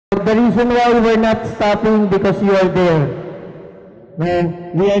The reason why we're not stopping because you are there.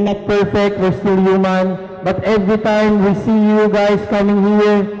 We are not perfect, we're still human, but every time we see you guys coming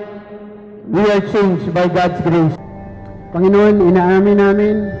here, we are changed by God's grace. Panginoon, inaamin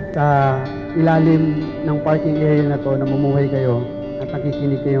namin sa ilalim ng parking area na to na mamumuhay kayo at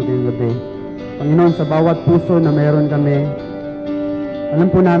nakikinig kayo ngayong gabi. Panginoon, sa bawat puso na mayroon kami, alam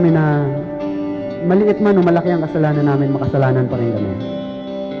po namin na maliit man o malaki ang kasalanan namin, makasalanan pa rin kami.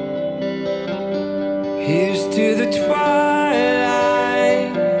 Here's to the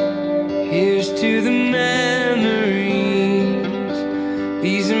twilight, here's to the memories.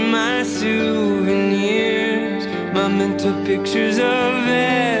 These are my souvenirs, my mental pictures of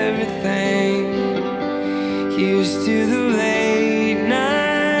everything. Here's to the late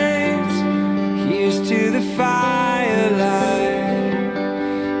nights, here's to the firelight.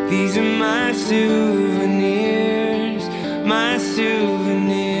 These are my souvenirs, my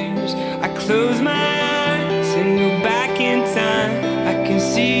souvenirs. I close my eyes and go back in time. I can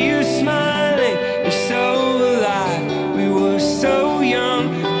see you smiling, you're so alive. We were so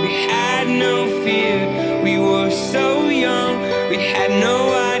young, we had no fear. We were so young, we had no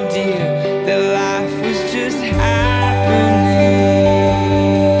idea that life was just happening.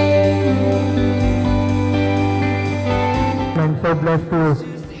 I'm so blessed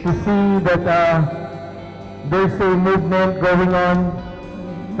to see that there's a movement going on.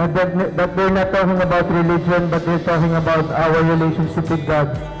 That they're not talking about religion, but they're talking about our relationship with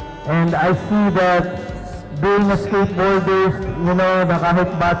God. And I see that being a skateboardist, you know, na kahit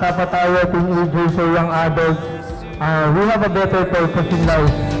bata pa tayo, teenagers or young adults, we have a better purpose in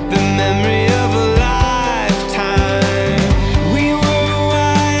life. The memory of a lifetime. We were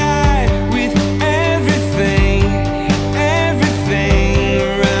wide-eyed with everything, everything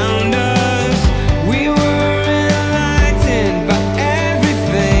around us. We were enlightened by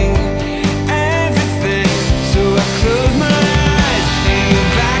everything, everything. So I close my eyes and go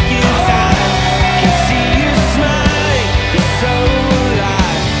back in time. I can see you smiling, you're so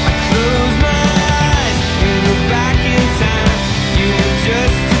alive. I close my eyes and go back in time. You were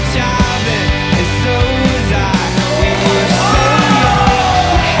just a child then, and so was I. We were so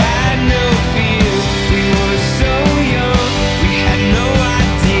young, we had no fear. We were so young, we had no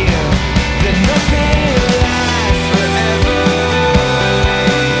idea that nothing lasts forever.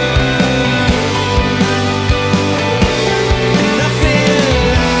 And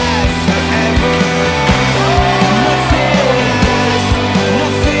nothing lasts forever. Nothing lasts,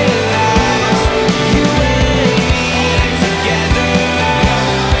 nothing lasts. You and me together,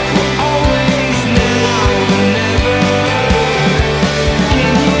 we're always now and never.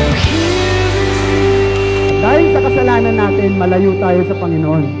 Can you hear me? Dahil sa kasalanan natin, malayo tayo sa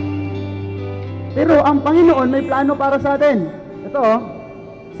Panginoon. Pero ang Panginoon may plano para sa atin. Ito,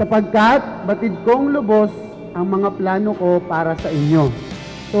 sapagkat batid kong lubos ang mga plano ko para sa inyo.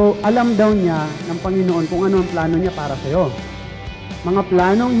 So, alam daw niya ng Panginoon kung ano ang plano niya para sa iyo. Mga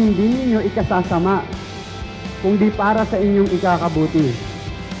planong hindi ninyo ikasasama, kundi para sa inyong ikakabuti.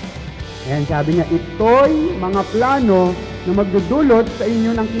 Ayan, sabi niya, ito'y mga plano na magdudulot sa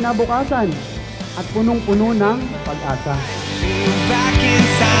inyo ng kinabukasan at punong-puno ng pag-asa. Back in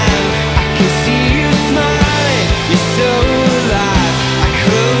time, I can see you smiling, you're so alive. I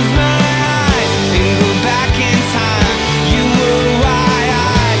close my eyes and go back in time. You were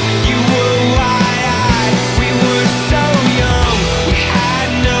wide-eyed, you were wide-eyed. We were so young, we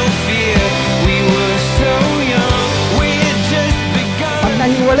had no fear. We were so young, we had just begun. Pag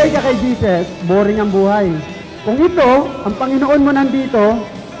nahiwalay ka kay Jesus, boring ang buhay. Kung ito, ang Panginoon mo nandito,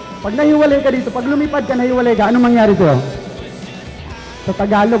 pag nahiwalay ka dito, pag lumipad ka, nahiwalay ka, anong mangyari sa'yo? Sa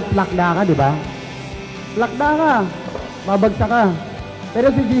Tagalog, plakda ka, di ba? Plakda ka, babagsak ka. Pero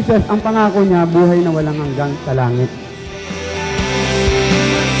si Jesus, ang pangako niya, buhay na walang hanggang sa langit.